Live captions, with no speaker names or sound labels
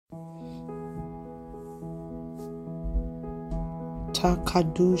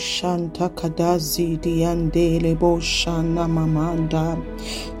Takadu shanta kadazi diandele boshana mamanda.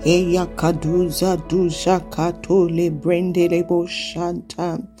 Eya kaduza duja katole brendele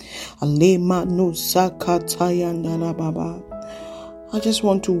boshanta. Alema nusa katayandala baba. I just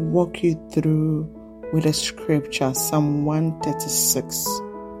want to walk you through with a scripture, Psalm 136.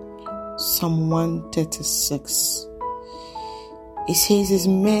 Psalm 136. It says His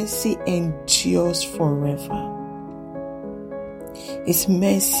mercy endures forever. His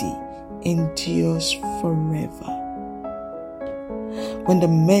mercy endures forever. When the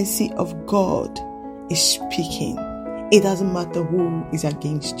mercy of God is speaking, it doesn't matter who is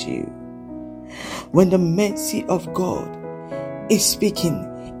against you. When the mercy of God is speaking,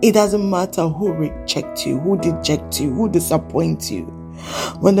 it doesn't matter who rejects you, who dejects you, who disappoints you.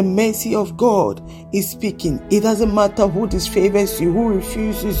 When the mercy of God is speaking, it doesn't matter who disfavors you, who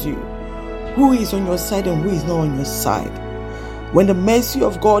refuses you, who is on your side and who is not on your side. When the mercy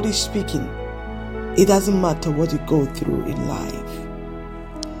of God is speaking, it doesn't matter what you go through in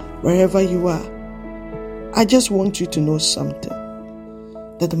life. Wherever you are, I just want you to know something,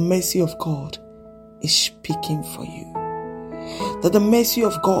 that the mercy of God is speaking for you. That the mercy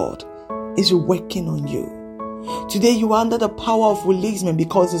of God is working on you. Today you are under the power of releasement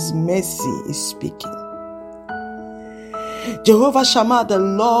because His mercy is speaking. Jehovah Shammah, the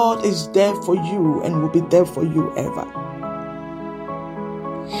Lord is there for you and will be there for you ever.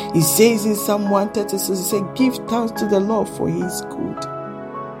 He says in Psalm 136, He said, give thanks to the Lord for He is good.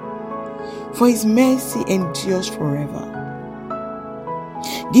 For His mercy endures forever.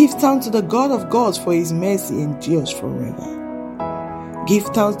 Give thanks to the God of gods, for His mercy endures forever. Give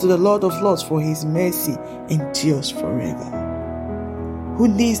thanks to the Lord of lords, for His mercy endures forever. Who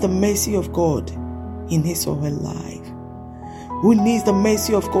needs the mercy of God in his or her life? Who needs the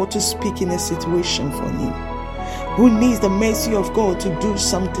mercy of God to speak in a situation for him? Who needs the mercy of God to do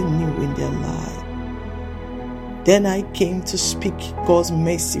something new in their life? Then I came to speak God's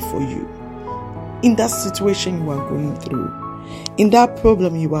mercy for you. In that situation you are going through, in that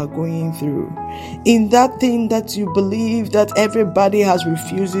problem you are going through, in that thing that you believe that everybody has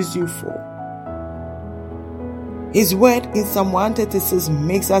refuses you for. His word in Psalm 136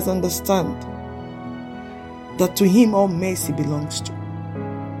 makes us understand that to Him all mercy belongs to.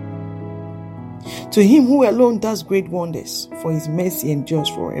 To Him who alone does great wonders, for His mercy endures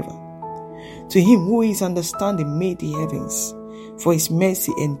forever. To Him who is understanding made the heavens, for His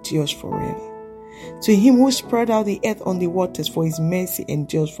mercy endures forever. To Him who spread out the earth on the waters, for His mercy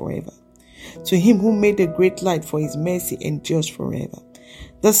endures forever. To Him who made the great light, for His mercy endures forever.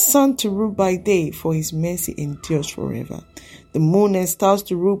 The sun to rule by day, for His mercy endures forever. The moon and stars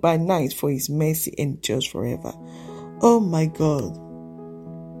to rule by night, for His mercy endures forever. Oh my God.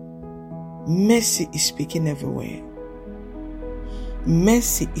 Mercy is speaking everywhere.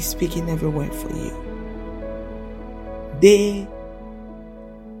 Mercy is speaking everywhere for you. Day,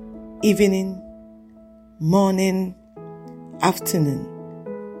 evening, morning, afternoon,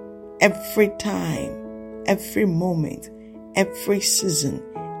 every time, every moment, every season,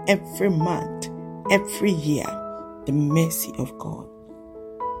 every month, every year, the mercy of God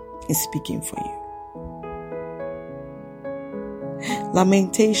is speaking for you.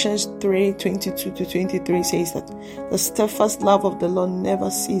 Lamentations 3:22-23 says that the steadfast love of the Lord never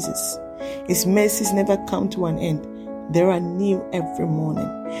ceases. His mercies never come to an end. They are new every morning.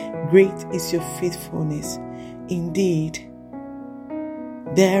 Great is your faithfulness. Indeed,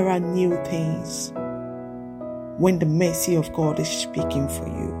 there are new things when the mercy of God is speaking for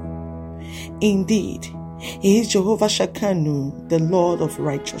you. Indeed, He is Jehovah Shakanu, the Lord of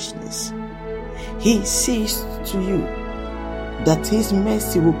righteousness. He sees to you that His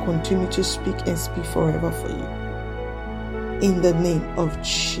mercy will continue to speak and speak forever for you. In the name of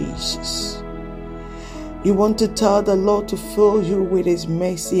Jesus. You want to tell the Lord to fill you with His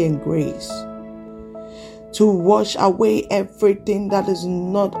mercy and grace, to wash away everything that is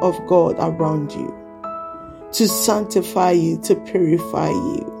not of God around you, to sanctify you, to purify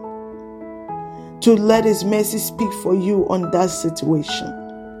you, to let His mercy speak for you on that situation,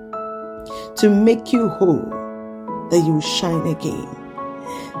 to make you whole, that you will shine again,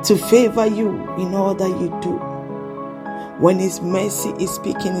 to favor you in all that you do. When His mercy is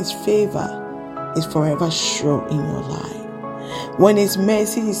speaking, His favor is forever sure in your life. When His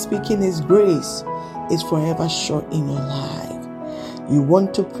mercy is speaking, His grace is forever sure in your life. You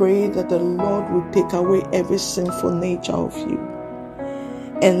want to pray that the Lord will take away every sinful nature of you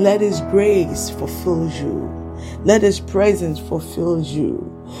and let His grace fulfill you. Let His presence fulfill you.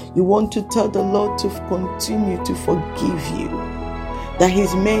 You want to tell the Lord to continue to forgive you, that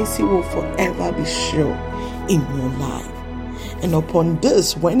His mercy will forever be sure in your life. And upon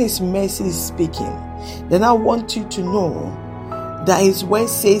this, when his mercy is speaking, then I want you to know that his word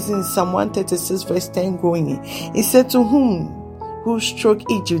says in Psalm 136 verse 10 going in, he said, to who struck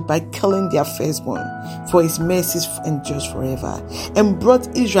Egypt by killing their firstborn, for his mercy endures forever, and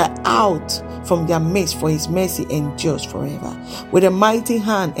brought Israel out from their midst, for his mercy endures forever, with a mighty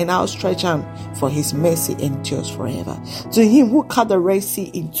hand and outstretched arm, for his mercy endures forever. To him who cut the Red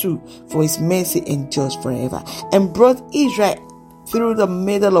Sea in two, for his mercy endures forever, and brought Israel through the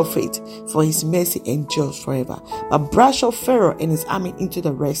middle of it, for his mercy endures forever. But brush off Pharaoh and his army into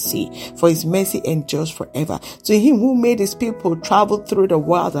the Red Sea, for his mercy endures forever. To him who made his people travel through the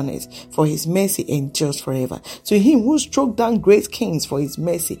wilderness, for his mercy endures forever. To him who struck down great kings, for his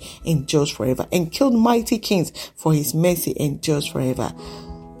mercy endures forever, and killed mighty kings, for his mercy endures forever.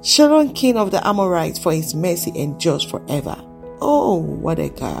 Sharon, king of the Amorites, for his mercy endures forever. Oh, what a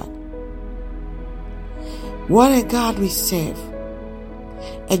God. What a God we serve.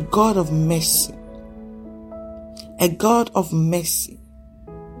 A God of mercy, a God of mercy,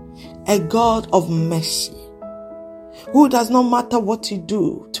 a God of mercy, who does not matter what you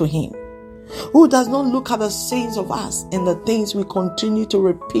do to him, who does not look at the sins of us and the things we continue to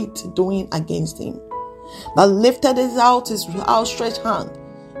repeat doing against him, but lifted his outstretched hand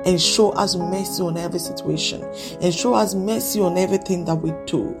and show us mercy on every situation and show us mercy on everything that we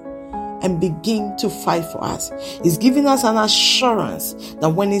do, and begin to fight for us. He's giving us an assurance that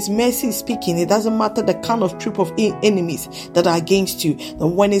when his mercy is speaking, it doesn't matter the kind of troop of enemies that are against you. That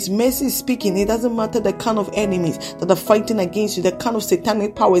when his mercy is speaking, it doesn't matter the kind of enemies that are fighting against you, the kind of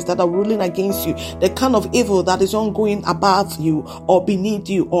satanic powers that are ruling against you, the kind of evil that is ongoing above you or beneath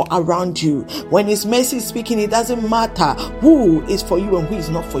you or around you. When his mercy is speaking, it doesn't matter who is for you and who is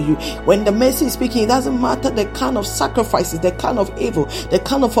not for you. When the mercy is speaking, it doesn't matter the kind of sacrifices, the kind of evil, the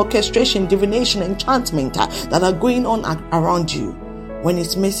kind of orchestration, divination, enchantment that are going on around you. When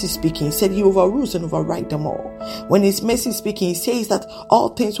his mercy is speaking, he said he overrules and override them all. When his mercy is speaking, he says that all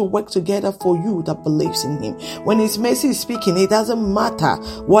things will work together for you that believes in him. When his mercy is speaking, it doesn't matter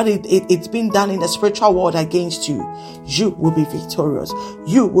what it's been done in the spiritual world against you. You will be victorious.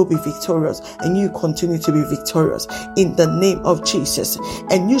 You will be victorious, and you continue to be victorious in the name of Jesus.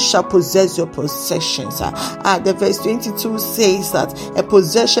 And you shall possess your possessions. The verse 22 says that a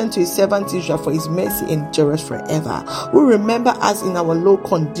possession to his servant Israel, for his mercy endures forever. We remember us in our low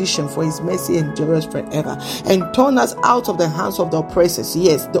condition, for his mercy endures forever, and turn us out of the hands of the oppressors.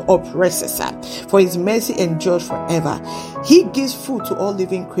 Yes, the oppressors, for his mercy endures forever. He gives food to all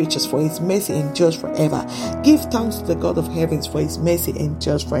living creatures, for his mercy endures forever. Give thanks to the God of heavens, for his mercy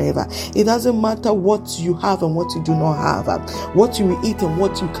endures forever. It doesn't matter what you have and what you do not have, what you eat and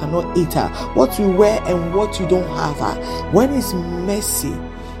what you cannot eat, what you wear and what you don't have. When his mercy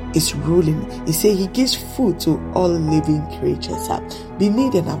is ruling, he said he gives food to all living creatures,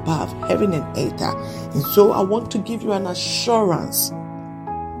 beneath and above, heaven and earth. And so I want to give you an assurance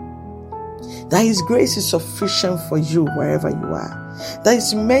that his grace is sufficient for you wherever you are, that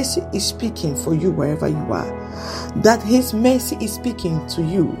his mercy is speaking for you wherever you are, that his mercy is speaking to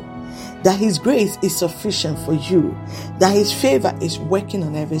you, that his grace is sufficient for you, that his favor is working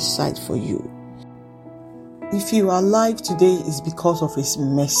on every side for you. If you are alive today, it's because of his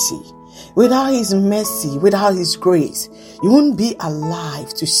mercy. Without his mercy, without his grace, you wouldn't be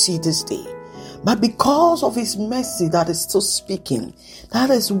alive to see this day. But because of his mercy that is still speaking,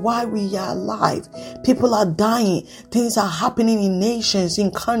 that is why we are alive. People are dying. Things are happening in nations, in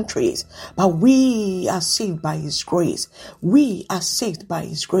countries. But we are saved by his grace. We are saved by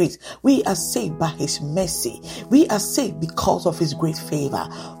his grace. We are saved by his mercy. We are saved because of his great favor.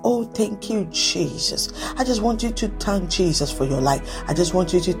 Oh, thank you, Jesus. I just want you to thank Jesus for your life. I just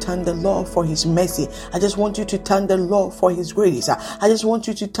want you to thank the Lord for his mercy. I just want you to thank the Lord for his grace. I just want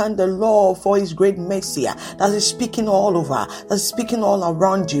you to thank the Lord for his great mercy that is speaking all over, that is speaking all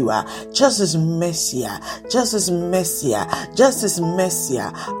around you. Just as mercy, just as mercy, just as mercy.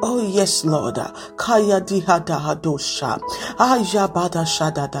 Oh yes, Lord. Kaya dihada hadosha. Ayabada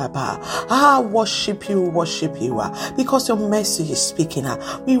shadadaba. Worship you, because your mercy is speaking.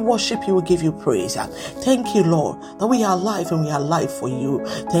 We worship you, we give you praise. Thank you, Lord, that we are alive and we are alive for you.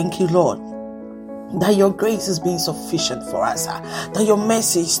 Thank you, Lord, that your grace is being sufficient for us, that your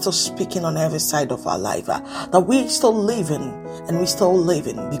mercy is still speaking on every side of our life, that we're still living and we're still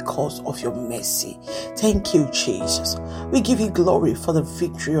living because of your mercy. Thank you, Jesus. We give you glory for the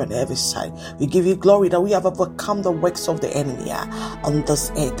victory on every side. We give you glory that we have overcome the works of the enemy on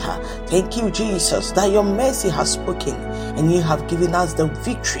this earth. Thank you, Jesus, that your mercy has spoken and you have given us the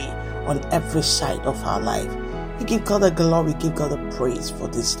victory on every side of our life. We give God the glory, give God the praise for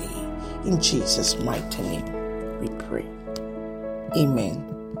this day. In Jesus' mighty name, we pray. Amen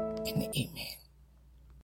and amen.